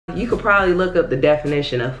You could probably look up the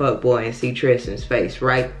definition of fuckboy and see Tristan's face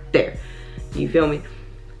right there. You feel me?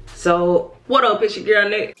 So, what up, it's your girl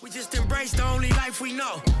Nick. We just embrace the only life we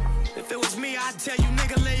know. If it was me, I'd tell you,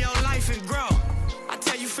 nigga, live your life and grow. I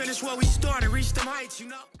tell you, finish what we started, reach them heights, you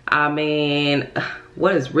know. I mean,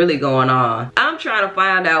 what is really going on? I'm trying to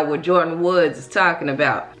find out what Jordyn Woods is talking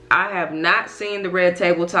about. I have not seen the Red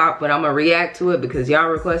Table Talk, but I'm gonna react to it because y'all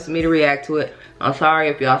requested me to react to it. I'm sorry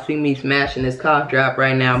if y'all see me smashing this cough drop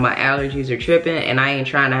right now. My allergies are tripping and I ain't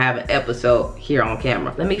trying to have an episode here on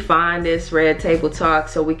camera. Let me find this Red Table Talk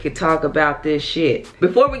so we could talk about this shit.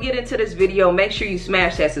 Before we get into this video, make sure you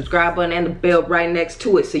smash that subscribe button and the bell right next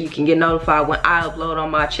to it so you can get notified when I upload on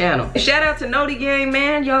my channel. And shout out to Noti Gang,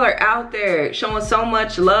 man. Y'all are out there showing so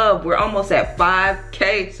much love. We're almost at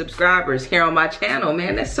 5K subscribers here on my channel,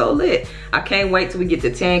 man. That's so lit. I can't wait till we get to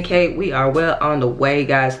 10K. We are well on the way,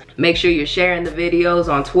 guys. Make sure you're sharing the videos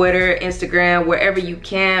on Twitter, Instagram, wherever you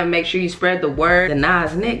can. Make sure you spread the word. The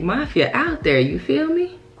Nahitsnick Mafia out there, you feel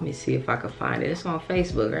me? Let me see if I can find it. It's on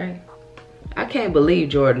Facebook, right? I can't believe,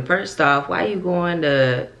 Jordyn. First off, why you going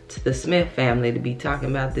to the Smith family to be talking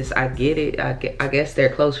about this? I get it. I guess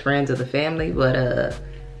they're close friends of the family, but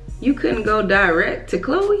you couldn't go direct to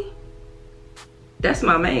Khloe? That's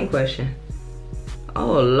my main question.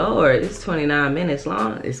 Oh Lord, it's 29 minutes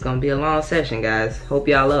long. It's gonna be a long session, guys. Hope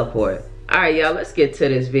y'all up for it. All right, y'all, let's get to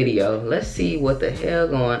this video. Let's see what the hell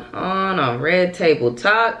going on Red Table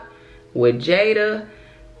Talk with Jada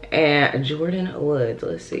and Jordyn Woods.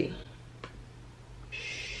 Let's see.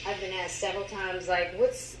 I've been asked several times, like,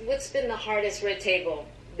 what's been the hardest red table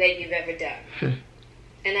that you've ever done?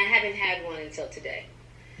 And I haven't had one until today.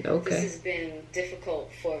 Okay. This has been difficult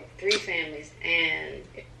for 3 families, and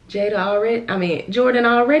Jordyn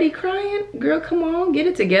already crying? Girl, come on, get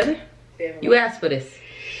it together. You asked for this.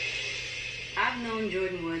 I've known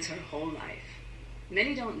Jordyn Woods her whole life.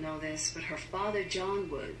 Many don't know this, but her father, John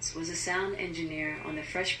Woods, was a sound engineer on The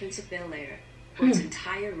Fresh Prince of Bel-Air for its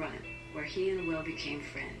entire run, where he and Will became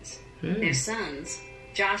friends. Their sons,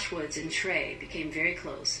 Josh Woods and Trey, became very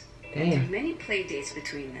close. And through many play dates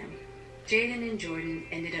between them, Jaden and Jordyn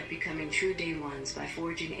ended up becoming true day ones by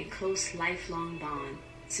forging a close, lifelong bond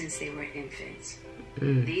since they were infants.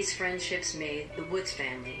 These friendships made the Woods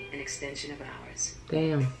family an extension of ours.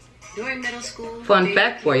 Damn. During middle school, fun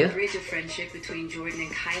fact for you, a bridge of friendship between Jordyn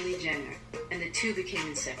and Kylie Jenner, and the two became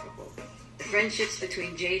inseparable. The friendships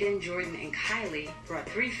between Jaden, Jordyn, and Kylie brought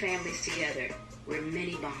 3 families together, where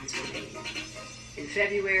many bonds were made. In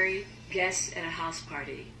February, guests at a house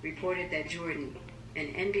party reported that Jordyn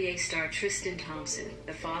and NBA star Tristan Thompson,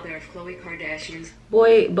 the father of Khloe Kardashian's...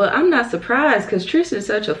 Boy, but I'm not surprised because Tristan's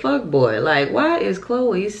such a fuckboy. Like, why is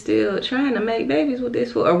Khloe still trying to make babies with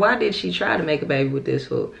this fool? Or why did she try to make a baby with this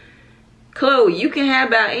fool? Khloe, you can have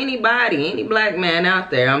about anybody, any black man out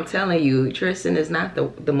there. I'm telling you, Tristan is not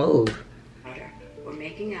the move. Were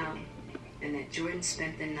making out, and that Jordyn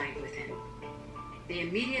spent the night with him. The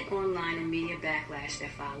immediate online and media backlash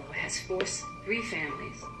that followed has forced 3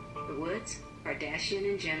 families, the Woods, Kardashian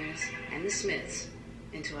and Jenners, and the Smiths,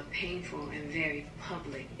 into a painful and very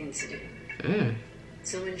public incident.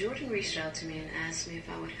 So when Jordyn reached out to me and asked me if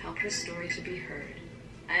I would help her story to be heard,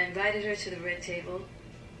 I invited her to the Red Table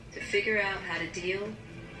to figure out how to deal,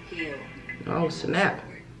 heal. Oh snap.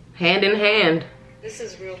 Hand in hand. this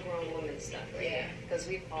is real grown woman stuff, right? Yeah, because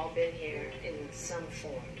we've all been here in some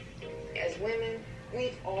form. As women,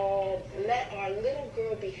 we've all let our little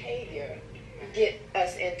girl behavior get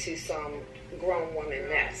us into some grown woman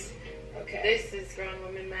mess. Okay. This is grown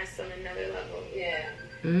woman mess on another level. Yeah.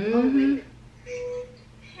 Mm-hmm.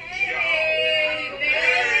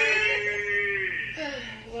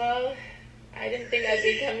 Well, I didn't think I'd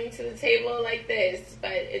be coming to the table like this,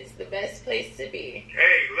 but it's the best place to be.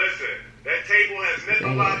 Hey, listen, that table has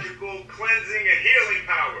mythological cleansing and healing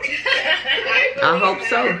power. I hope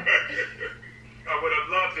so. I would have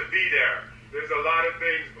loved to be there. There's a lot of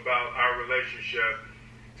things about our relationship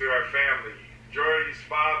to our family. Jordy's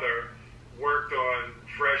father worked on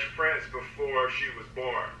Fresh Prince before she was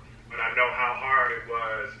born, but I know how hard it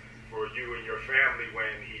was for you and your family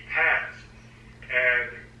when he passed.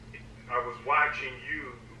 And I was watching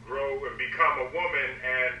you grow and become a woman,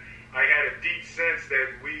 and I had a deep sense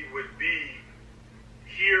that we would be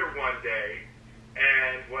here one day.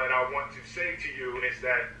 And what I want to say to you is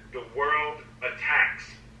that the world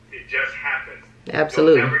attacks. It just happens.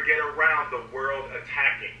 Absolutely. You'll never get around the world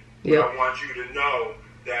attacking. Yep. I want you to know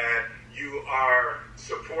that you are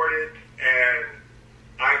supported, and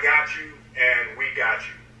I got you, and we got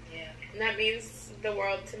you. Yeah. And that means the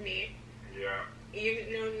world to me. Yeah. You've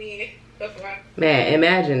known me before. Man,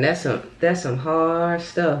 imagine that's some hard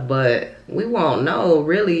stuff, but we won't know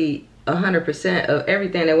really 100% of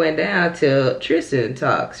everything that went down till Tristan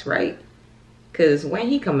talks, right? Cause when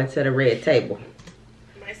he coming to the red table.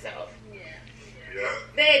 Myself. Yeah.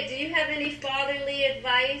 Babe, do you have any fatherly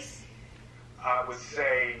advice? I would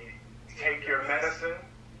say take your medicine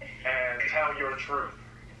and tell your truth.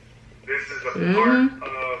 This is a part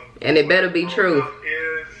of, and it better be true.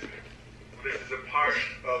 This is a part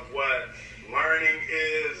of what learning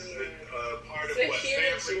is, part of what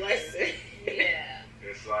family is. Yeah.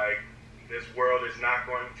 It's like, this world is not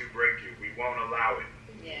going to break you. We won't allow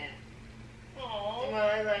it. Yeah. Aww. Well,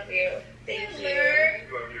 I love you. Thank you.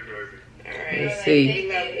 Love you, baby. All right. Let's see.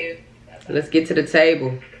 We love you. Let's get to the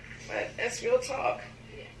table. But that's real talk.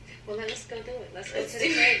 Yeah. Well, then let's go do it. Let's go Let's to do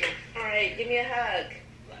the table. it. All right. Give me a hug.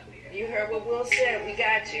 You heard what Will said. We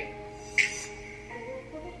got you.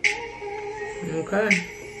 Okay.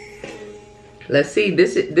 Let's see.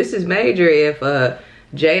 This is major if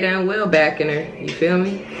Jada and Will backing her. You feel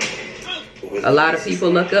me? A lot of people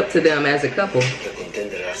look up to them as a couple.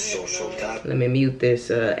 Let me mute this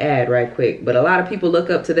ad right quick. But a lot of people look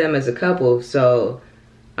up to them as a couple. So,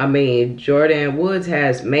 I mean, Jordyn Woods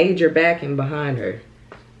has major backing behind her.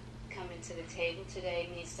 Coming to the table today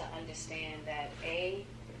needs to understand that A,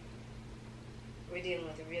 we're dealing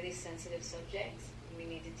with a really sensitive subject. We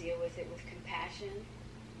need to deal with it with compassion.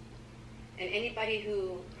 And anybody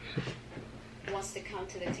who wants to come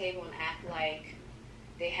to the table and act like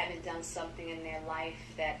they haven't done something in their life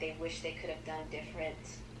that they wish they could have done different,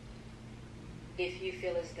 if you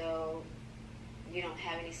feel as though you don't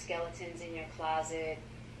have any skeletons in your closet,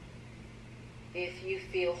 if you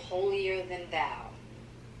feel holier than thou,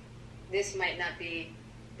 this might not be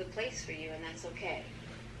the place for you, and that's okay.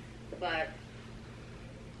 But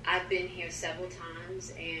I've been here several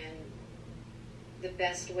times, and the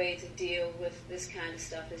best way to deal with this kind of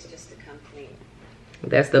stuff is just to come clean.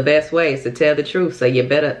 That's the best way, is to tell the truth. So you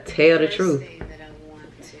better tell the truth. The first thing that I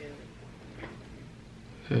want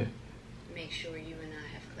to make sure you and I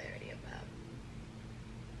have clarity about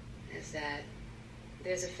is that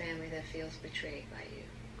there's a family that feels betrayed by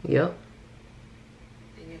you. Yep.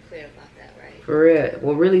 And you're clear about that, right? For real.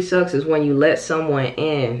 What really sucks is when you let someone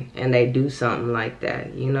in and they do something like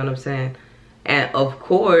that. You know what I'm saying? And of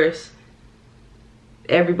course,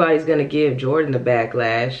 everybody's gonna give Jordyn the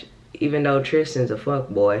backlash, even though Tristan's a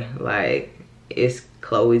fuckboy. Like, it's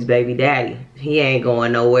Khloe's baby daddy. He ain't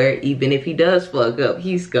going nowhere. Even if he does fuck up,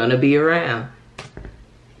 he's gonna be around.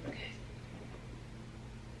 Okay.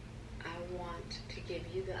 I want to give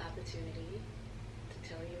you the opportunity to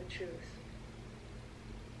tell your truth.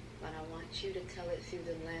 But I want you to tell it through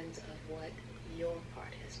the lens of what your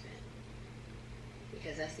part has been.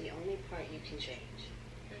 Because that's the only part you can change.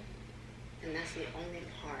 And that's the only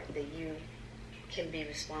part that you can be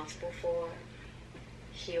responsible for,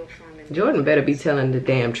 heal from. And Jordyn better be telling the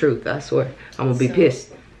damn truth. I swear. I'm gonna be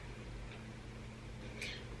pissed.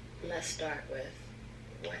 Let's start with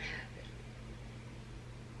what happened.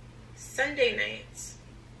 Sunday night,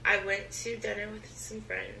 I went to dinner with some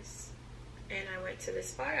friends, and I went to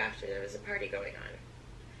this bar after. There was a party going on.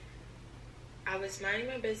 I was minding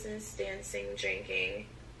my business, dancing, drinking.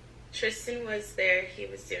 Tristan was there. He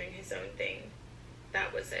was doing his own thing.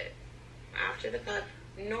 That was it. After the club,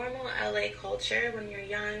 normal LA culture, when you're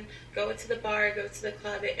young, go to the bar, go to the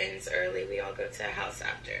club, it ends early. We all go to a house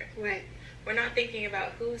after. Right. We're not thinking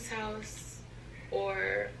about whose house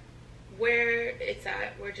or where it's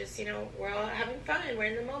at. We're just, we're all having fun. We're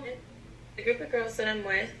in the moment. The group of girls that I'm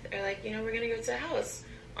with are like, we're going to go to a house.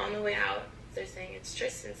 On the way out, they're saying it's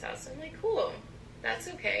Tristan's house. I'm like, cool. That's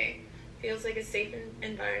okay. Feels like a safe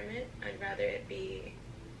environment. I'd rather it be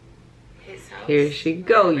his house. Here she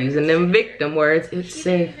go, using them victim words. It's he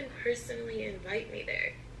safe. didn't even personally invite me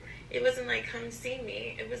there. It wasn't like, come see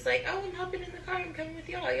me. It was like, oh, I'm hopping in the car. I'm coming with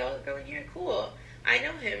y'all. Y'all are going here. Cool. I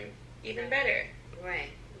know him even better.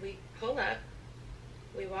 Right. We pull up.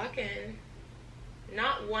 We walk in.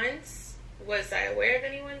 Not once was I aware of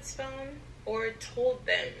anyone's phone or told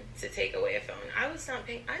them to take away a phone. I was not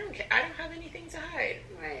paying. I don't care. I don't have anything to hide.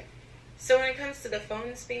 Right. So when it comes to the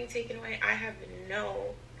phones being taken away, I have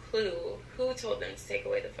no clue who told them to take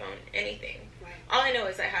away the phone, anything. Right. All I know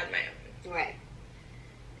is I had my own. Right.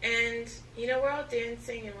 And, we're all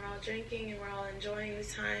dancing and we're all drinking and we're all enjoying the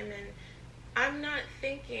time, and I'm not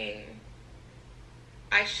thinking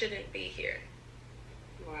I shouldn't be here.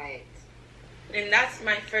 Right. And that's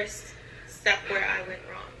my first step where I went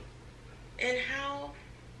wrong. And how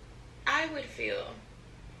I would feel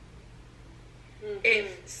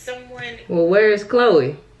if someone... Well, where's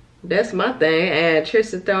Khloe? That's my thing. And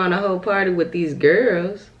Tristan throwing a whole party with these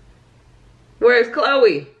girls. Where's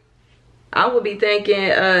Khloe? I would be thinking,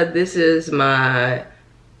 this is my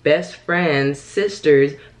best friend's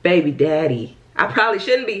sister's baby daddy. I probably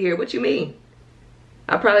shouldn't be here. What you mean?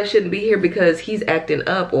 I probably shouldn't be here because he's acting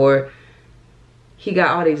up or he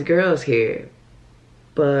got all these girls here,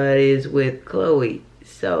 but is with Khloe.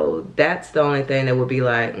 So that's the only thing that would be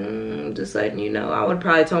like, just letting you know. I would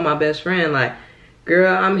probably tell my best friend, like,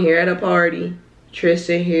 girl, I'm here at a party.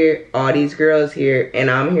 Tristan here, all these girls here,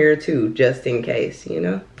 and I'm here too, just in case, you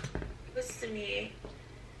know? This to me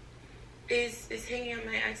is hanging at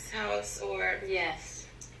my ex's house or yes,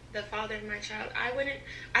 the father of my child. I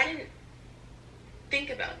didn't think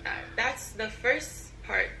about that. That's the first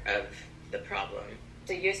part of the problem.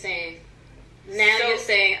 So you're saying, you're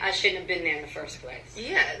saying I shouldn't have been there in the first place.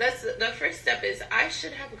 Yeah, that's the first step is I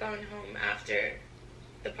should have gone home after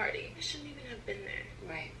the party. I shouldn't even have been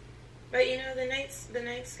there. Right. But you know, the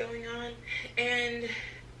night's going on, and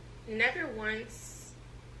never once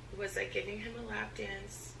was I giving him a lap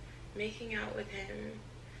dance, making out with him,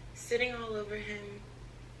 sitting all over him.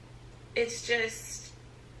 It's just,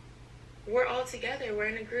 we're all together, we're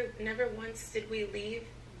in a group. Never once did we leave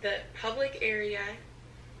the public area,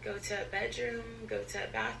 go to a bedroom, go to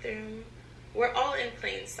a bathroom. We're all in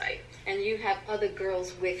plain sight. And you have other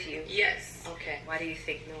girls with you? Yes. Okay. Why do you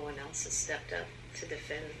think no one else has stepped up to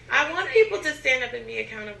defend? I want people to stand up and be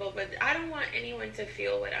accountable, but I don't want anyone to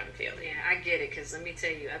feel what I'm feeling. Yeah, I get it, because let me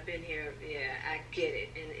tell you, I've been here, I get it,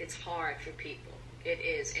 and it's hard for people. It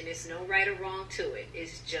is, and it's no right or wrong to it.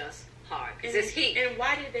 It's just hard, because it's heat. And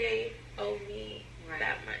why do they owe me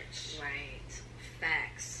that much? Right.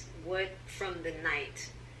 Facts. What from the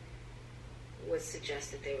night would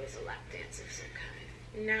suggest that there was a lap dance of some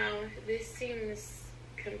kind? Now, this seems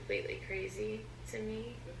completely crazy to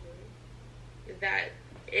me. That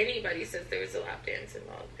anybody says there was a lap dance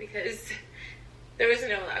involved, because there was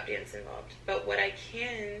no lap dance involved. But what I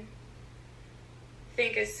can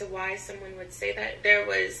think as to why someone would say that, there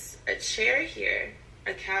was a chair here,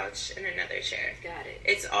 a couch, and another chair. Got it.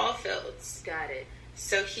 It's all filled. Got it.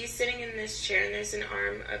 So he's sitting in this chair, and there's an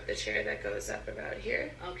arm of the chair that goes up about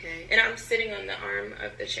here. Okay. And I'm sitting on the arm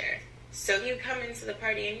of the chair. So you come into the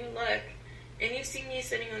party and you look, and you see me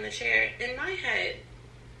sitting on the chair. In my head,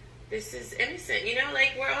 this is innocent. You know,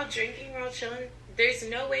 like, we're all drinking, we're all chilling. There's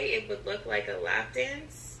no way it would look like a lap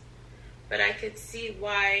dance, but I could see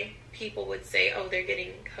why people would say, oh, they're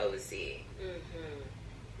getting cozy.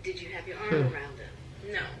 Did you have your arm around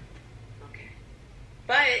him? No. Okay.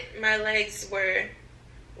 But my legs were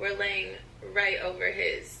laying right over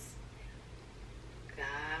his.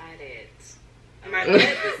 Got it. My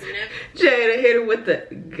bed was never... Jada hit her with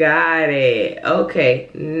the, got it. Okay,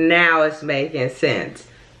 now it's making sense.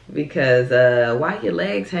 Because why your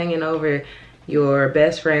legs hanging over your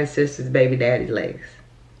best friend's sister's baby daddy's legs?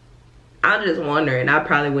 I'm just wondering. I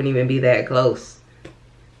probably wouldn't even be that close.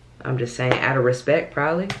 I'm just saying, out of respect,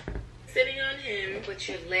 probably. Sitting on him. But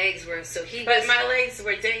your legs were, so he But was... my legs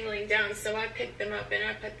were dangling down, so I picked them up and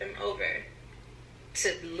I put them over.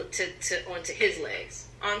 Onto his legs.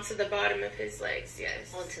 Onto the bottom of his legs,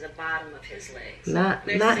 yes. Onto the bottom of his legs.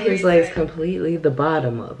 Not his legs completely, the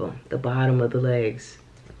bottom of them. The bottom of the legs.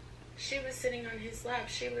 She was sitting on his lap.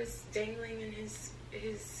 She was dangling in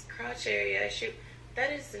his crotch area.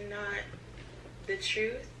 That is not the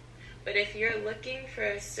truth. But if you're looking for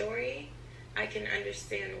a story, I can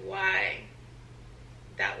understand why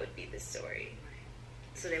that would be the story.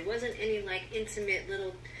 So there wasn't any, like, intimate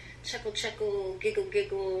little chuckle,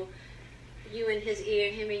 giggle, you in his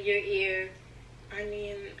ear, him in your ear. I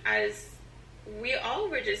mean, we all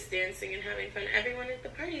were just dancing and having fun. Everyone at the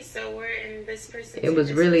party, so we're in this person's... It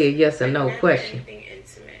was really a yes or no question. Never anything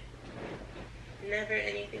intimate. Never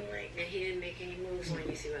anything like... And he didn't make any moves on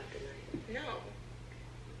you throughout the night? No.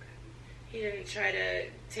 He didn't try to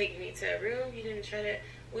take me to a room. He didn't try to...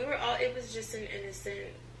 It was just an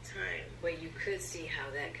innocent time. But you could see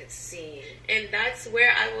how that could seem. And that's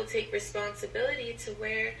where I will take responsibility to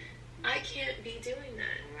where I can't be doing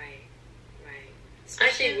that. Right.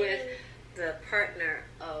 Especially with the partner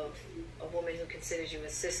of a woman who considers you a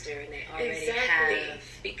sister, and they already have...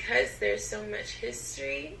 Because there's so much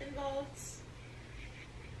history involved.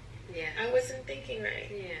 Yeah. I wasn't thinking right.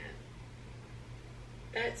 Yeah.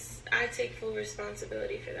 I take full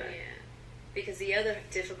responsibility for that. Yeah. Because the other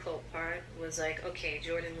difficult part was like, okay,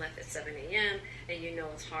 Jordyn left at 7 a.m., and you know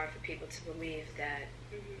it's hard for people to believe that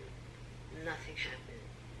nothing happened.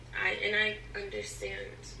 I understand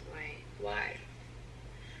why.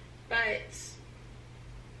 But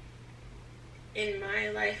in my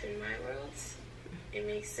life, in my world, It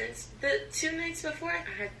makes sense. The 2 nights before,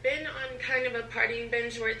 I had been on kind of a partying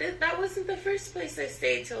binge where that wasn't the first place I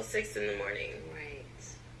stayed till 6 in the morning. Right.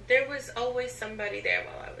 There was always somebody there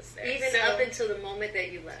while I was there. Even up until the moment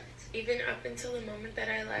that you left. Even up until the moment that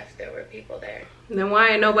I left, there were people there. Then why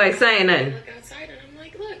ain't nobody saying I nothing? look outside and I'm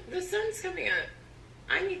like, look, the sun's coming up.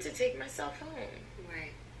 I need to take myself home.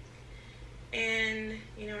 Right. And,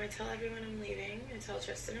 you know, I tell everyone I'm leaving. I tell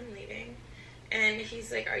Tristan I'm leaving. And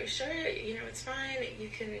he's like, are you sure? You know, it's fine. You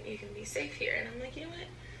can be safe here. And I'm like, you know what?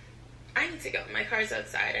 I need to go. My car's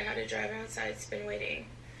outside. I had a driver outside. It's been waiting.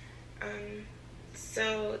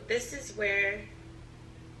 So this is where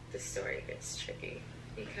the story gets tricky.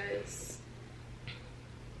 Because...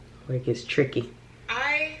 Where it gets tricky.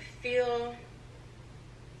 I feel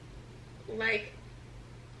like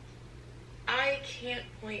I can't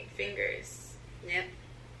point fingers. Yep.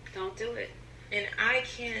 Don't do it. And I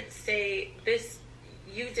can't say this,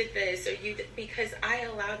 you did this, or you did, because I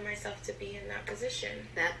allowed myself to be in that position.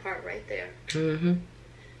 That part right there. Mm-hmm.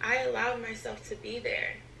 I allowed myself to be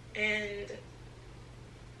there. And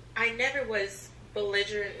I never was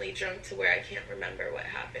belligerently drunk to where I can't remember what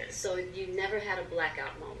happened. So you never had a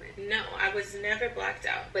blackout moment? No, I was never blacked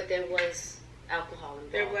out. But there was alcohol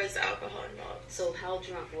involved? There was alcohol involved. So how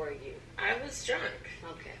drunk were you? I was drunk.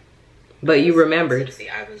 Okay. But you remembered. Tipsy.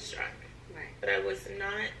 I was drunk. Right. But I was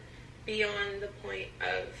not beyond the point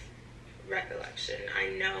of recollection. I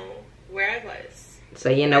know where I was. So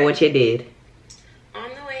you know what you did. On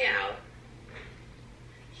the way out,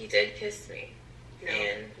 he did kiss me. No.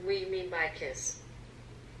 And what do you mean by kiss?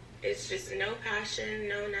 it's just no passion,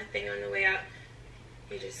 no nothing on the way out.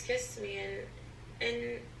 He just kissed me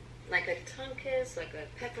and like a tongue kiss, like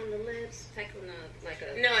a peck on the lips, peck on the, like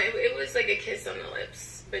a... No, it was like a kiss on the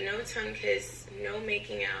lips, but no tongue kiss, no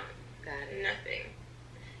making out. Got it. Nothing.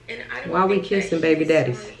 And I don't Why we think kissing that baby he's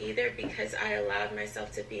daddies? wrong either, because I allowed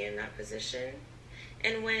myself to be in that position.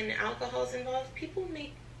 And when alcohol's involved, people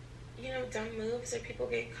make, dumb moves, or people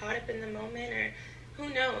get caught up in the moment, or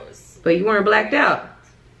who knows. But you weren't blacked out.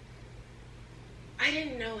 I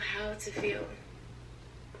didn't know how to feel.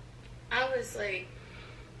 I was like,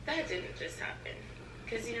 that didn't just happen.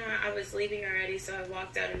 Because, I was leaving already, so I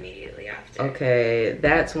walked out immediately after. Okay,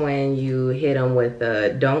 that's when you hit him with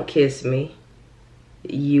don't kiss me.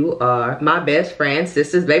 You are my best friend,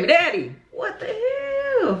 sister's baby daddy. What the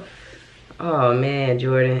hell? Oh, man,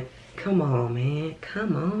 Jordyn. Come on, man.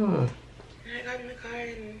 Come on. And I got in the car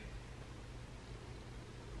and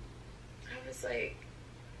I was like,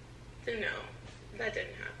 no, that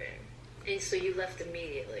didn't happen. And so you left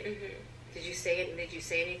immediately. Mm-hmm. Did you say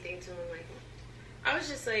anything to him like? I was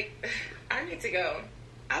just like, I need to go.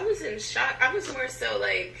 I was in shock. I was more so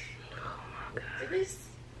like, Oh, my God. did this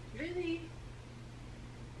really?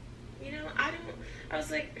 I was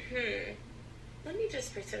like, let me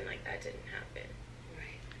just pretend like that didn't happen.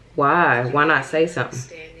 Right. Why? Why not say something?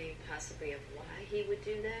 Understanding possibly of why he would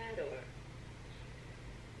do that, or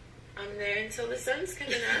I'm there until the sun's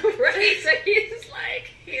coming up. right? So he's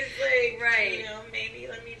like, right. Maybe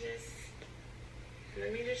let me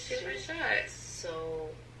just shoot my shot. So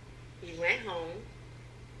you went home,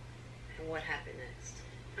 and what happened next?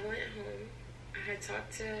 I went home. I had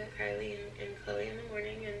talked to Kylie and Khloe in the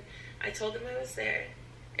morning, and I told them I was there.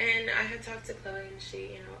 And I had talked to Khloe, and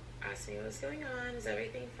she, asked me what was going on. Is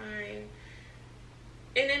everything fine?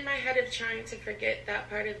 And in my head of trying to forget that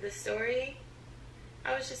part of the story,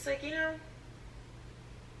 I was just like,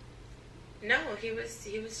 no, he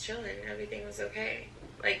was chilling. Everything was okay.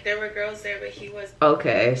 Like, there were girls there, but he was...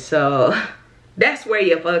 Okay, so that's where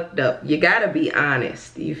you fucked up. You gotta be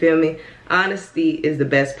honest. You feel me? Honesty is the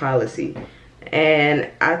best policy. And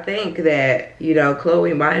I think that,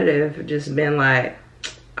 Khloe might have just been like,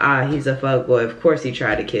 he's a fuckboy. Of course he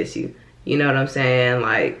tried to kiss you. You know what I'm saying?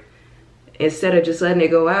 Like, instead of just letting it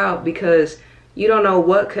go out, because you don't know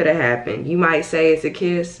what could have happened. You might say it's a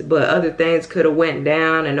kiss, but other things could have went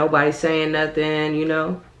down and nobody's saying nothing,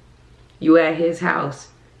 You at his house.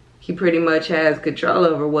 He pretty much has control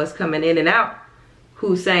over what's coming in and out.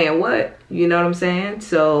 Who's saying what? You know what I'm saying?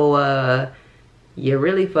 So, you're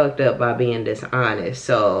really fucked up by being dishonest.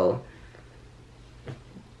 So,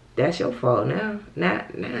 that's your fault now. Now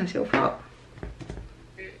it's your fault.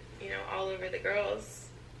 All over the girls.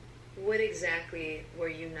 What exactly were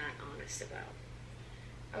you not honest about?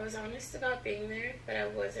 I was honest about being there, but I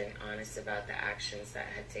wasn't honest about the actions that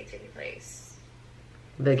had taken place.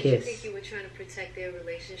 The Did you kiss. think you were trying to protect their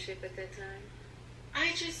relationship at that time?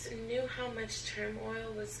 I just knew how much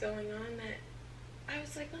turmoil was going on that I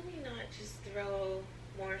was like, let me not just throw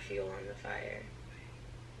more fuel on the fire.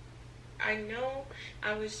 I know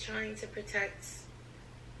I was trying to protect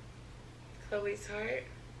Khloe's heart.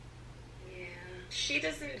 Yeah. She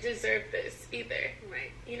doesn't deserve this either.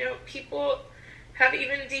 Right. You know, people have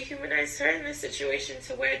even dehumanized her in this situation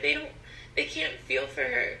to where they can't feel for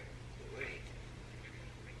her. Right.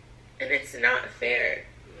 And it's not fair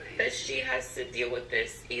that she has to deal with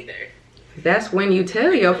this either. That's when you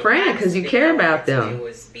tell your friend because you care about them. To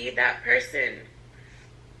was be that person.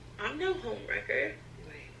 I'm no homewrecker.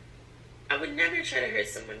 Right. I would never try to hurt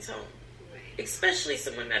someone's home. Right. Especially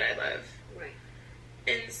someone that I love. Right.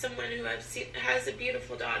 And someone who has a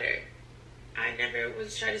beautiful daughter. I never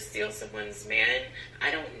was trying to steal someone's man.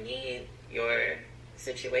 I don't need your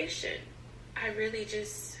situation. I really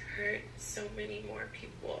just hurt so many more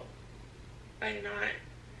people by not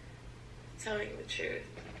telling the truth.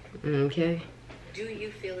 Okay. Do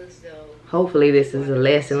you feel as though... Hopefully this is a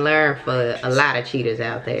lesson learned for a lot of cheaters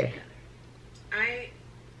out there. I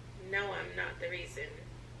know I'm not the reason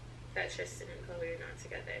that Tristan and Khloe are not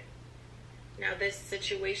together. Now this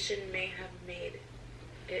situation may have made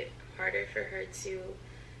it harder for her to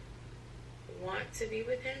want to be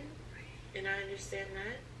with him, and I understand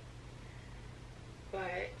that.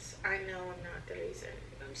 But I know I'm not the reason.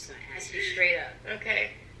 I'm just going to ask you straight up.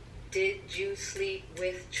 Okay. Did you sleep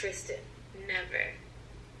with Tristan? Never.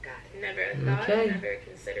 Got it. Never a thought, Okay. never a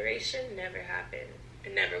consideration, never happened,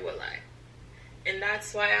 and never will I. And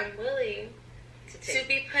that's why I'm willing to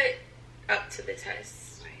be put up to the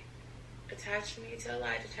test. Right. Attach me to a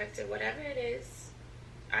lie detector, whatever it is.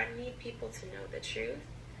 I need people to know the truth.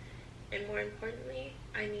 And more importantly,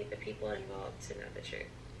 I need the people involved to know the truth.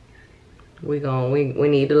 We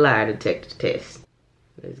need the lie detector test.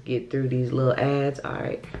 Let's get through these little ads. All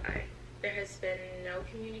right. There has been no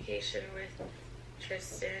communication with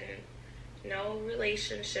Tristan, no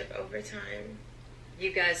relationship over time.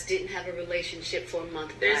 You guys didn't have a relationship for a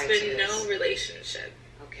month. There's been no relationship.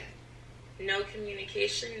 Okay. No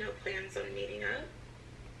communication, no plans on meeting up,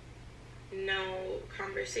 no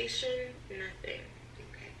conversation, nothing.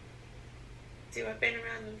 Okay. Dude, I've been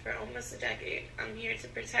around them for almost a decade. I'm here to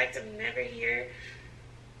protect. I'm never here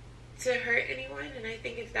to hurt anyone, and I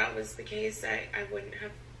think if that was the case, I wouldn't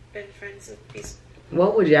have been friends with these.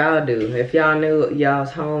 What would y'all do if y'all knew y'all's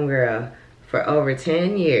homegirl for over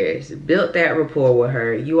 10 years, built that rapport with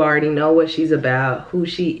her? You already know what she's about, who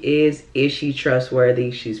she is she trustworthy?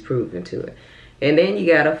 She's proven to it. And then you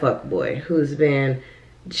got a fuckboy who's been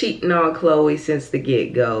cheating on Khloe since the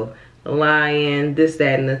get-go, lying, this,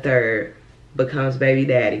 that, and the third, becomes baby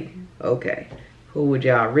daddy. Okay, who would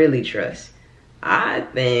y'all really trust? I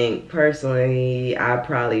think, personally, I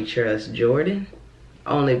probably trust Jordyn.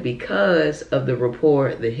 Only because of the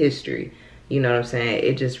rapport, the history. You know what I'm saying?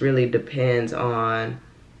 It just really depends on,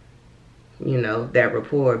 you know, that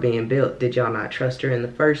rapport being built. Did y'all not trust her in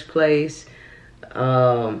the first place?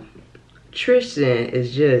 Tristan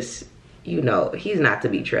is just, you know, he's not to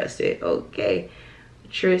be trusted, okay?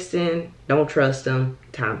 Tristan, don't trust him.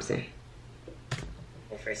 Thompson.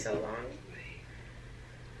 For so long.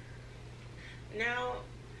 Now,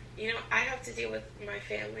 you know, I have to deal with my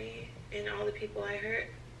family and all the people I hurt.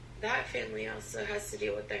 That family also has to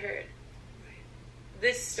deal with the hurt.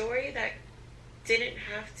 This story that didn't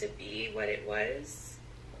have to be what it was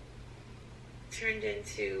turned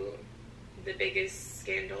into the biggest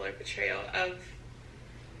scandal or betrayal of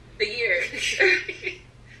the year.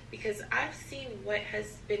 Because I've seen what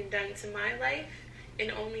has been done to my life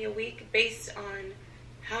in only a week based on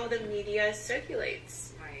how the media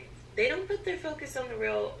circulates. Right. They don't put their focus on the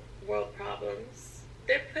real world problems.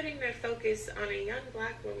 They're putting their focus on a young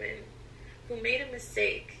black woman who made a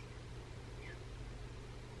mistake.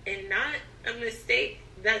 And not a mistake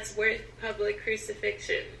that's worth public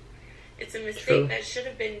crucifixion. It's a mistake that should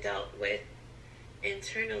have been dealt with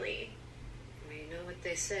internally. Well, you know what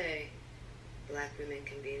they say. Black women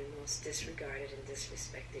can be the most disregarded and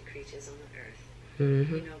disrespected creatures on the earth.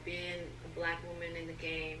 Mm-hmm. You know, being a black woman in the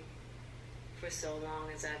game for so long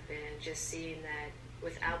as I've been, just seeing that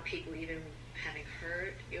without people even having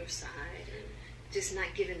heard your side and just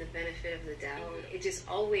not given the benefit of the doubt, it just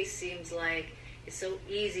always seems like it's so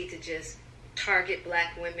easy to just target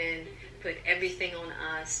black women, put everything on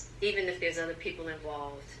us, even if there's other people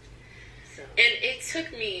involved. So. And it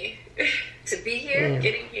took me to be here,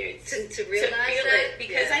 getting here, to realize to feel that, it,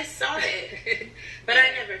 because I saw it, but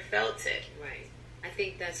I never felt it. Right. I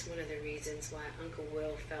think that's one of the reasons why Uncle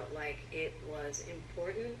Will felt like it was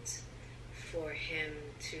important for him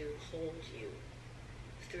to hold you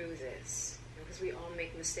through this, because we all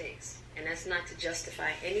make mistakes, and that's not to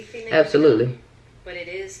justify anything that Absolutely. you do, but it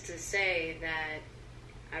is to say that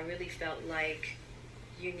I really felt like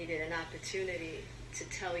you needed an opportunity to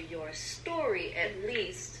tell your story, at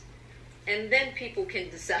least, And then people can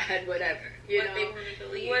decide whatever, you know, they want to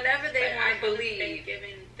believe. whatever they But want I to haven't believe. been given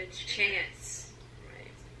the Chance,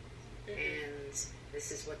 right? And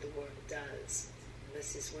this is what the world does.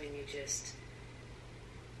 This is when you can just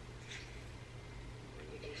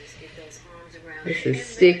get those arms around. This it. is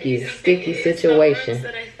sticky situation. The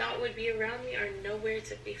arms that I thought would be around me are nowhere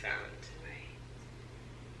to be found. Right.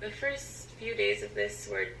 The first few days of this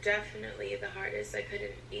were definitely the hardest. I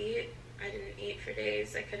couldn't eat. I didn't eat for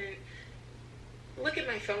days. I couldn't look at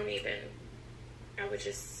my phone even. I would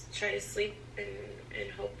just try to sleep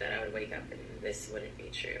and hope that I would wake up and this wouldn't be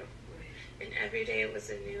true. And every day it was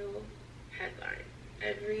a new headline.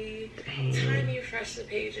 Every time you refresh the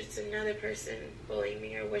page, it's another person bullying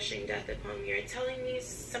me or wishing death upon me or telling me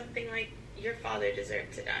something like, your father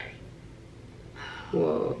deserved to die.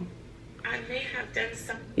 Whoa. I may have done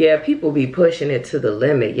something. Yeah, people be pushing it to the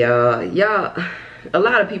limit, y'all. A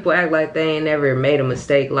lot of people act like they ain't never made a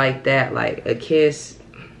mistake like that. Like a kiss.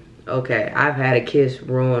 Okay, I've had a kiss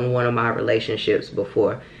ruin one of my relationships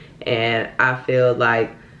before. And I feel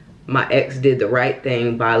like my ex did the right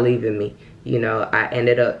thing by leaving me. You know, I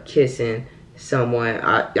ended up kissing someone.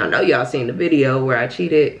 I know y'all seen the video where I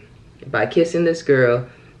cheated by kissing this girl.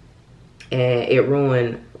 And it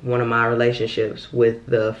ruined one of my relationships with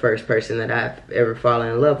the first person that I've ever fallen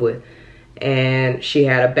in love with. And she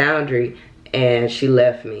had a boundary. And she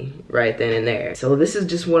left me right then and there. So this is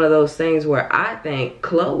just one of those things where I think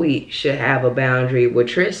Khloe should have a boundary with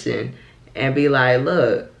Tristan and be like,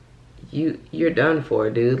 look, you're done for,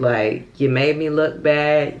 dude. Like, you made me look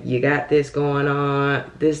bad. You got this going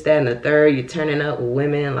on. This, that, and the third. You're turning up with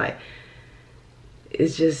women. Like,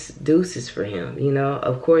 it's just deuces for him, you know?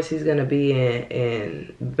 Of course, he's going to be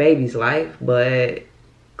in baby's life, but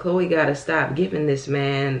Khloe got to stop giving this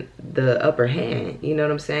man the upper hand. You know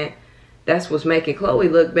what I'm saying? That's what's making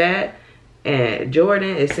Khloe look bad. And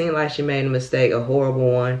Jordyn, it seemed like she made a mistake, a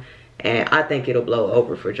horrible one. And I think it'll blow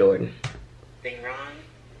over for Jordyn. Thing wrong,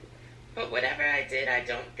 but whatever I did, I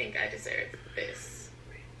don't think I deserve this.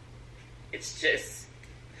 It's just,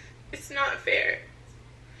 it's not fair.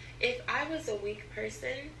 If I was a weak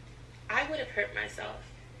person, I would have hurt myself.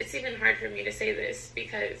 It's even hard for me to say this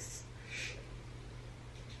because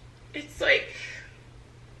it's like,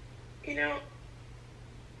 you know,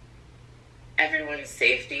 everyone's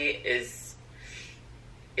safety is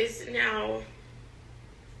now,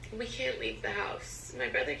 we can't leave the house. My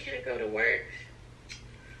brother can't go to work.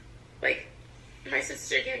 Like, my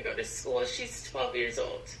sister can't go to school. She's 12 years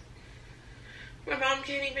old. My mom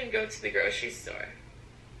can't even go to the grocery store.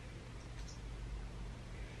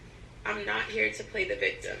 I'm not here to play the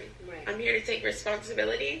victim. Right. I'm here to take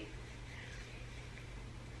responsibility.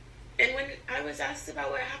 And when I was asked about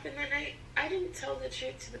what happened that night, I didn't tell the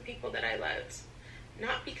truth to the people that I loved.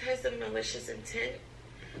 Not because of malicious intent,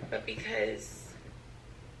 but because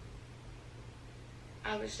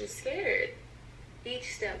I was just scared.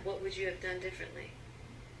 Each step, what would you have done differently?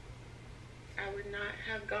 I would not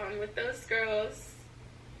have gone with those girls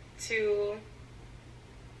to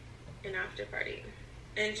an after party.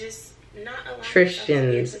 And just not allow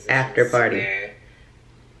Tristan's after party. Where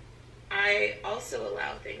I also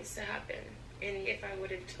allow things to happen. And if I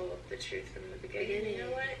would have told the truth from the beginning, you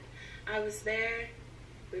know what? I was there.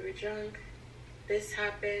 We were drunk. This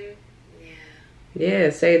happened. Yeah,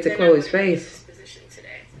 say it to Khloe's face. Position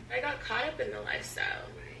today. I got caught up in the lifestyle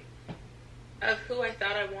of who I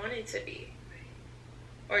thought I wanted to be,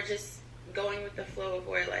 or just going with the flow of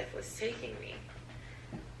where life was taking me.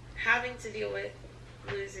 Having to deal with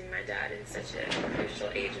losing my dad in such a crucial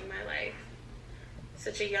age in my life,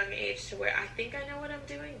 such a young age to where I think I know what I'm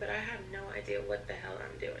doing, but I have no idea what the hell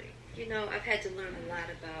I'm doing. You know, I've had to learn a lot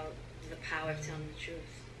about the power of telling the truth.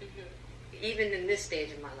 Even in this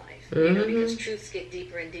stage of my life, you know, because truths get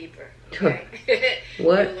deeper and deeper. Okay?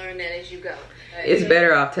 What? You'll learn that as you go. It's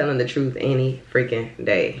better off telling the truth any freaking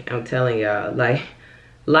day. I'm telling y'all, like,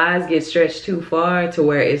 lies get stretched too far to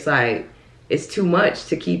where it's like, it's too much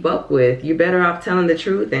to keep up with. You're better off telling the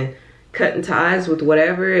truth and cutting ties with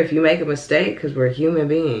whatever if you make a mistake, because we're human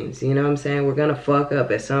beings. You know what I'm saying? We're going to fuck up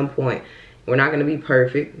at some point. We're not going to be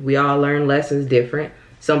perfect. We all learn lessons different.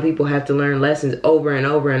 Some people have to learn lessons over and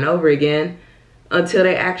over and over again until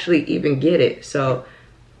they actually even get it. So,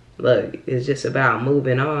 look, it's just about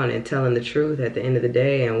moving on and telling the truth at the end of the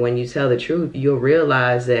day. And when you tell the truth, you'll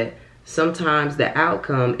realize that sometimes the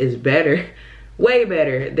outcome is better, way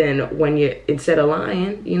better than when you, instead of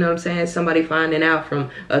lying, you know what I'm saying? Somebody finding out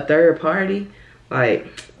from a third party. Like,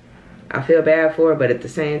 I feel bad for it, but at the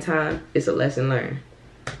same time, it's a lesson learned.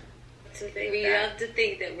 We love to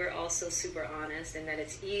think that we're also super honest and that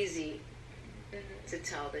it's easy to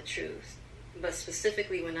tell the truth. But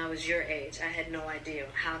specifically when I was your age, I had no idea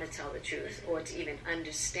how to tell the truth or to even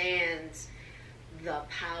understand the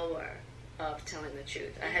power of telling the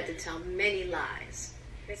truth. I had to tell many lies.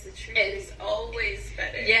 Because the truth is always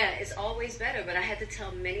better. Yeah, it's always better, but I had to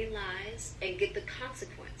tell many lies and get the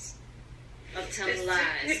consequence of telling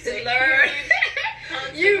lies. To learn.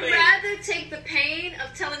 You'd rather take the pain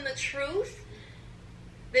of telling the truth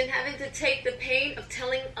than having to take the pain of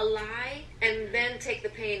telling a lie and then take the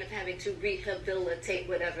pain of having to rehabilitate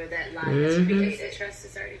whatever that lie has created. The trust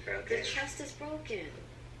is already broken. The trust is broken.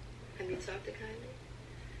 Have you talked to Kylie?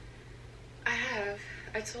 I have.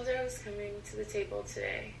 I told her I was coming to the table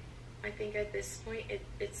today. I think at this point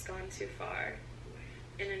it's gone too far.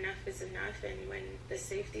 And enough is enough. And when the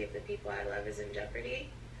safety of the people I love is in jeopardy,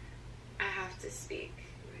 I have to speak.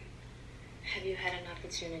 Have you had an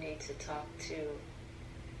opportunity to talk to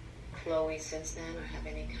Khloe since then, or have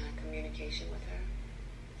any kind of communication with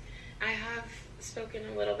her? I have spoken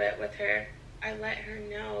a little bit with her. I let her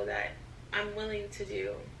know that I'm willing to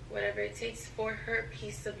do whatever it takes for her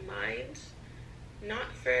peace of mind,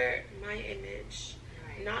 not for my image,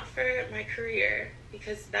 not for my career,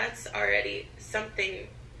 because that's already something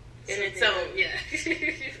in its own. Yeah.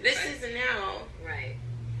 This is now right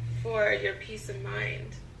for your peace of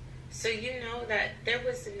mind. So you know that there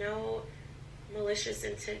was no malicious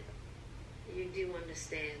intent. You do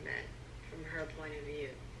understand that from her point of view,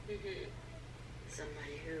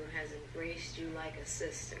 somebody who has embraced you like a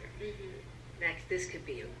sister, that this could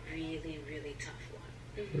be a really, really tough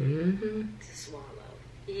one to swallow.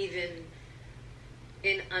 Even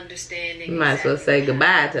in understanding. You might as well say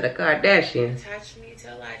goodbye to the Kardashians. Attach me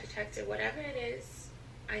to a lie detector, whatever it is.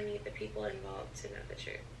 I need the people involved to know the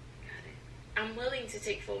truth. Got it. I'm willing to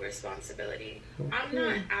take full responsibility. I'm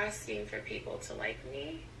not asking for people to like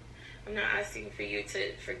me. I'm not asking for you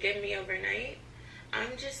to forgive me overnight.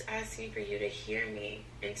 I'm just asking for you to hear me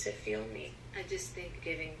and to feel me. I just think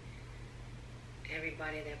giving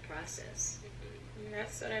everybody their process. And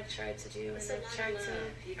that's what I've tried to do. It's and a I've lot tried of love.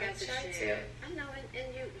 to. You got I've to tried share. to. I know,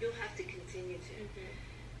 and you'll have to continue to,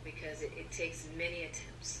 because it takes many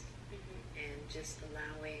attempts, and just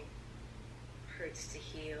allowing hurts to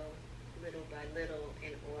heal little by little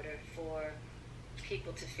in order for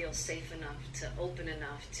people to feel safe enough, to open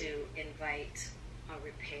enough to invite a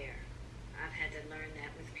repair. I've had to learn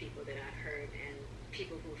that with people that I've hurt and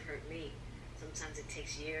people who've hurt me. Sometimes it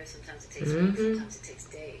takes years, sometimes it takes weeks, sometimes it takes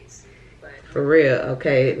days. But for real,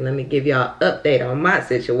 okay, let me give y'all an update on my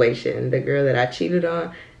situation. The girl that I cheated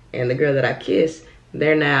on and the girl that I kissed,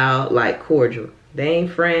 they're now like cordial. They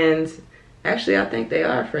ain't friends. Actually, I think they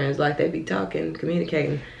are friends. Like, they be talking,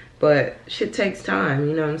 communicating. But shit takes time,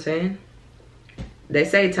 you know what I'm saying? They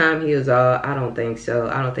say time heals all. I don't think so.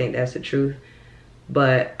 I don't think that's the truth.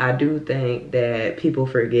 But I do think that people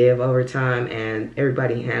forgive over time and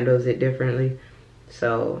everybody handles it differently.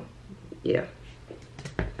 So, yeah.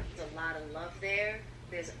 There's a lot of love there.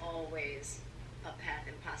 There's always a path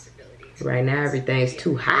and possibility. Right now, everything's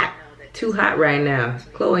too hot. Too hot right now.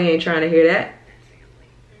 Khloe ain't trying to hear that.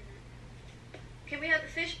 Can we have the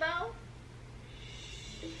fishbowl?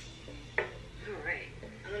 All right.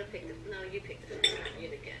 I'm going to pick the... No, you pick the fishbowl.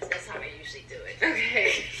 You're the guest. That's how I usually do it.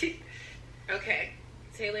 Okay. Okay.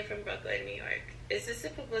 Taylor from Brooklyn, New York. Is this a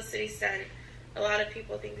publicity stunt? A lot of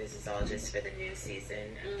people think this is all just for the new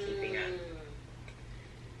season of Keeping Up.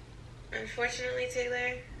 Unfortunately,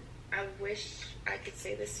 Taylor, I wish I could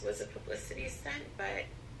say this was a publicity stunt, but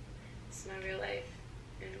it's my real life,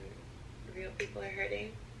 and real people are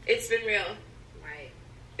hurting. It's been real. Right.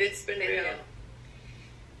 It's been real.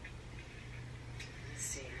 Let's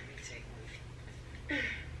see. Let me take one.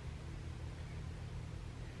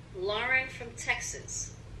 Lauren from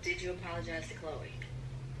Texas. Did you apologize to Khloe?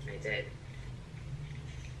 I did.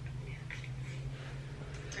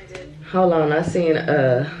 I did. Hold on, I seen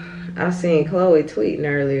Khloe tweeting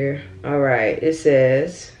earlier. All right, it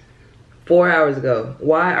says 4 hours ago.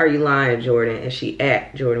 Why are you lying, Jordyn? And she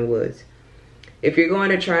at Jordyn Woods. If you're going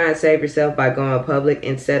to try and save yourself by going public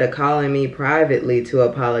instead of calling me privately to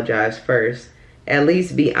apologize first, at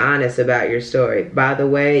least be honest about your story. By the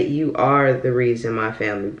way, you are the reason my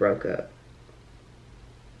family broke up.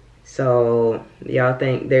 So, y'all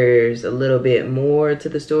think there's a little bit more to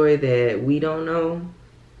the story that we don't know?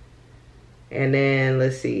 And then,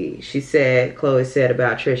 let's see. Khloe said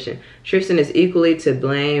about Tristan. Tristan is equally to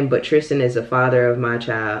blame, but Tristan is the father of my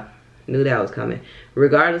child. Knew that was coming.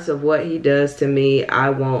 Regardless of what he does to me, I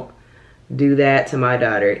won't do that to my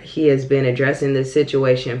daughter. He has been addressing this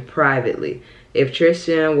situation privately. If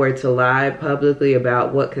Tristan were to lie publicly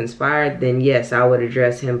about what conspired, then yes, I would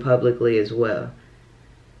address him publicly as well.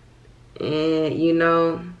 And, you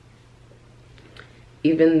know,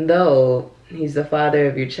 even though he's the father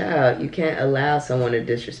of your child, you can't allow someone to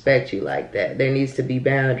disrespect you like that. There needs to be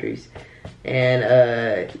boundaries.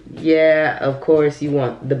 And yeah, of course you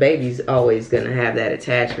want, the baby's always gonna have that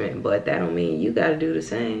attachment, but that don't mean you gotta do the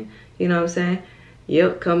same. You know what I'm saying?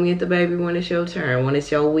 Yep, come get the baby when it's your turn, when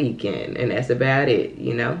it's your weekend, and that's about it,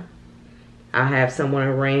 you know? I'll have someone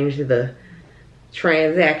arrange the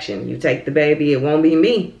transaction. You take the baby, it won't be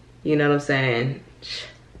me. You know what I'm saying?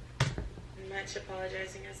 Much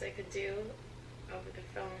apologizing as I could do over the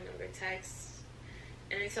phone, over text,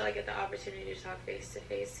 and until I get the opportunity to talk face to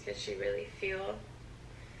face, because she really feel,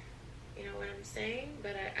 you know what I'm saying.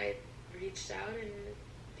 But I reached out, and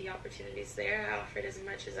the opportunity's there. I offered as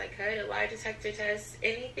much as I could, a lie detector test,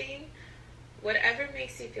 anything, whatever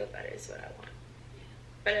makes you feel better is what I want.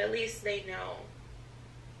 But at least they know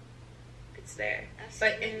it's there.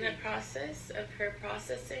 Absolutely. But in the process of her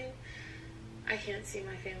processing, I can't see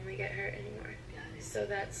my family get hurt anymore. So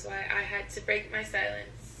that's why I had to break my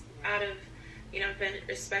silence out of, you know, I've been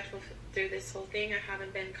respectful through this whole thing. I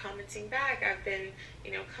haven't been commenting back. I've been,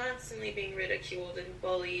 you know, constantly being ridiculed and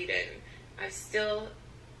bullied, and I've still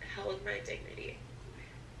held my dignity.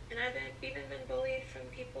 And I've even been bullied from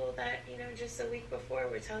people that, you know, just a week before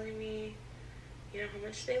were telling me, you know, how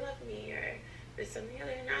much they love me or this and the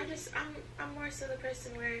other. And I'm more so the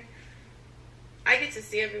person where I get to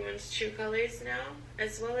see everyone's true colors now,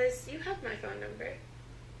 as well as you have my phone number.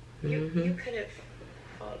 You could have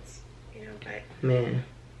called, you know, but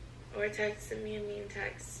or texted me a mean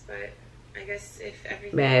text, but I guess if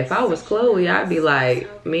everything. Man, if I was Khloe, I'd be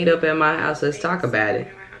like, meet up at my house, let's talk about it.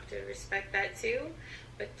 You know, I have to respect that too.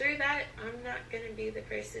 But through that, I'm not gonna be the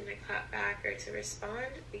person to clap back or to respond,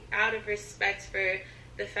 out of respect for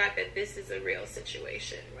the fact that this is a real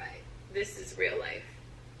situation. Right. This is real life.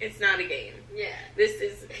 It's not a game. Yeah. This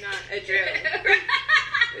is not a drill.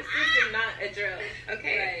 This is not a drill.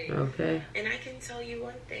 Okay? Right. Okay. And I can tell you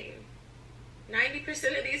one thing.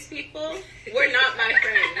 90% of these people were not my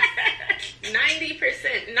friends.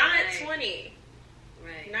 90%. Not right. 20.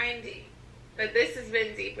 Right. 90. But this has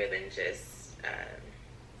been deeper than just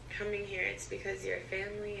coming here. It's because you're a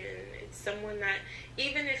family, and it's someone that,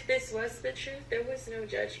 even if this was the truth, there was no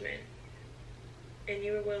judgment. And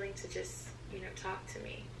you were willing to just, you know, talk to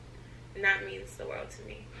me. And that means the world to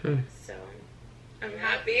me. So I'm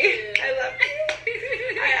happy. I love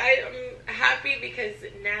you. I'm happy because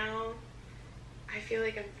now I feel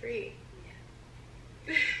like I'm free.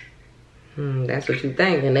 Yeah. That's what you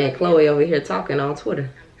think. And then Khloe over here talking on Twitter.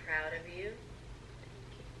 I'm proud of you.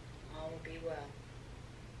 All will be well.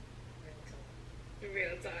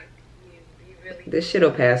 Real talk. You really. This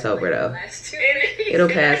shit'll pass over though. Last 2 It'll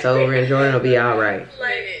pass over and Jordyn will be alright.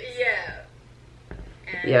 Like, yeah.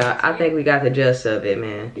 Yeah, I think we got the gist of it,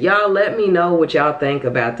 man. Y'all let me know what y'all think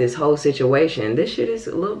about this whole situation. This shit is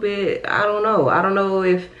a little bit, I don't know. I don't know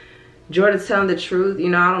if Jordyn's telling the truth. You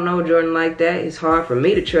know, I don't know Jordyn like that. It's hard for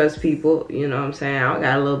me to trust people. You know what I'm saying? I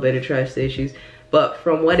got a little bit of trust issues. But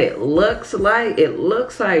from what it looks like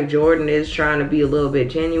Jordyn is trying to be a little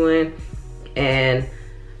bit genuine. And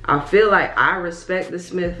I feel like I respect the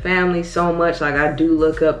Smith family so much. Like, I do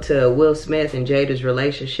look up to Will Smith and Jada's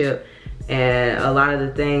relationship. And a lot of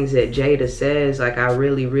the things that Jada says, like, I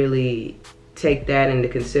really, really take that into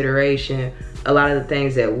consideration. A lot of the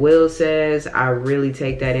things that Will says, I really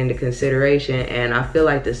take that into consideration. And I feel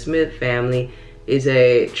like the Smith family is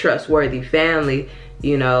a trustworthy family,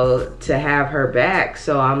 you know, to have her back.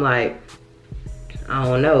 So I'm like, I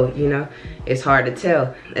don't know, you know, it's hard to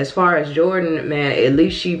tell. As far as Jordyn, man, at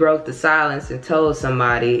least she broke the silence and told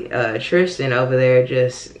somebody. Tristan over there,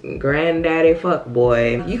 just granddaddy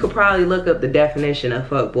fuckboy. You could probably look up the definition of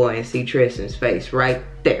fuckboy and see Tristan's face right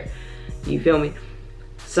there. You feel me?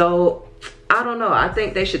 So, I don't know. I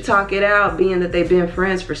think they should talk it out, being that they've been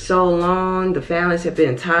friends for so long. The families have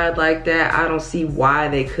been tied like that. I don't see why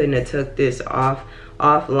they couldn't have took this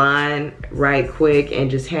offline right quick and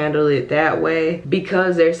just handle it that way.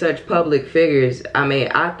 Because they're such public figures, I mean,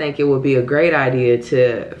 I think it would be a great idea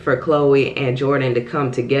for Khloe and Jordyn to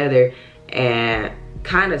come together and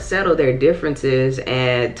kind of settle their differences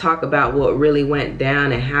and talk about what really went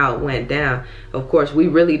down and how it went down. Of course, we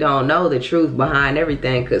really don't know the truth behind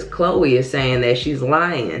everything, because Khloe is saying that she's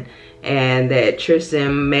lying and that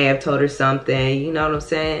Tristan may have told her something, you know what I'm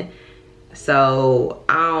saying? So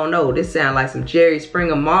I don't know, this sounds like some Jerry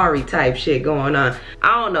Springer Maury type shit going on.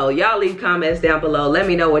 I don't know, y'all leave comments down below. Let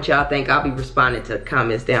me know what y'all think. I'll be responding to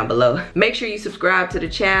comments down below. Make sure you subscribe to the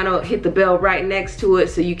channel, hit the bell right next to it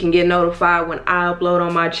so you can get notified when I upload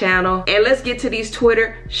on my channel. And let's get to these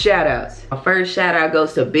Twitter shout outs. My first shout out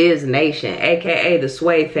goes to Biz Nation, aka the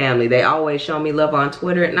Sway family. They always show me love on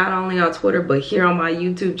Twitter, not only on Twitter but here on my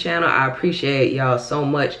YouTube channel. I appreciate y'all so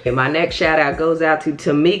much. And my next shout out goes out to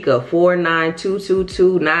Tamika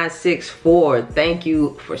 492222964. Thank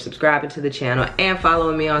you for subscribing to the channel and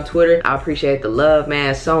following me on Twitter. I appreciate the love,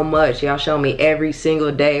 man, so much. Y'all show me every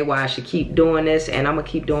single day why I should keep doing this, and I'm gonna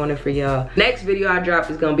keep doing it for y'all. Next video I drop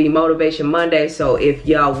is gonna be Motivation Monday, so if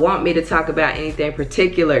y'all want me to talk about anything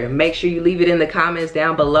particular, make sure you leave it in the comments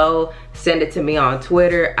down below. Send it to me on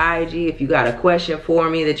Twitter, IG. If you got a question for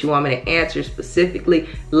me that you want me to answer specifically,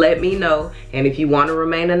 let me know. And if you want to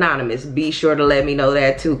remain anonymous, be sure to let me know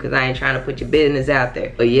that too, because I ain't trying to put your business out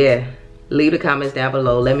there. But yeah, leave the comments down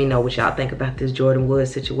below. Let me know what y'all think about this Jordyn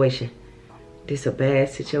Woods situation. This a bad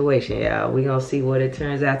situation, y'all. We gonna see what it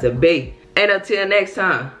turns out to be. And until next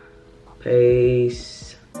time,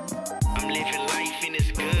 peace. I'm living life and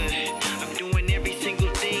it's good. I'm doing every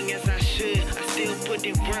single thing as I should. I still put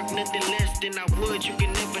in work, nothing less than I would. You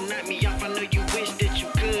can never knock me off, I know you wish that you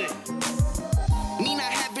could. Me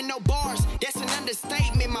not having no bars, that's an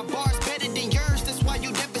understatement. My bars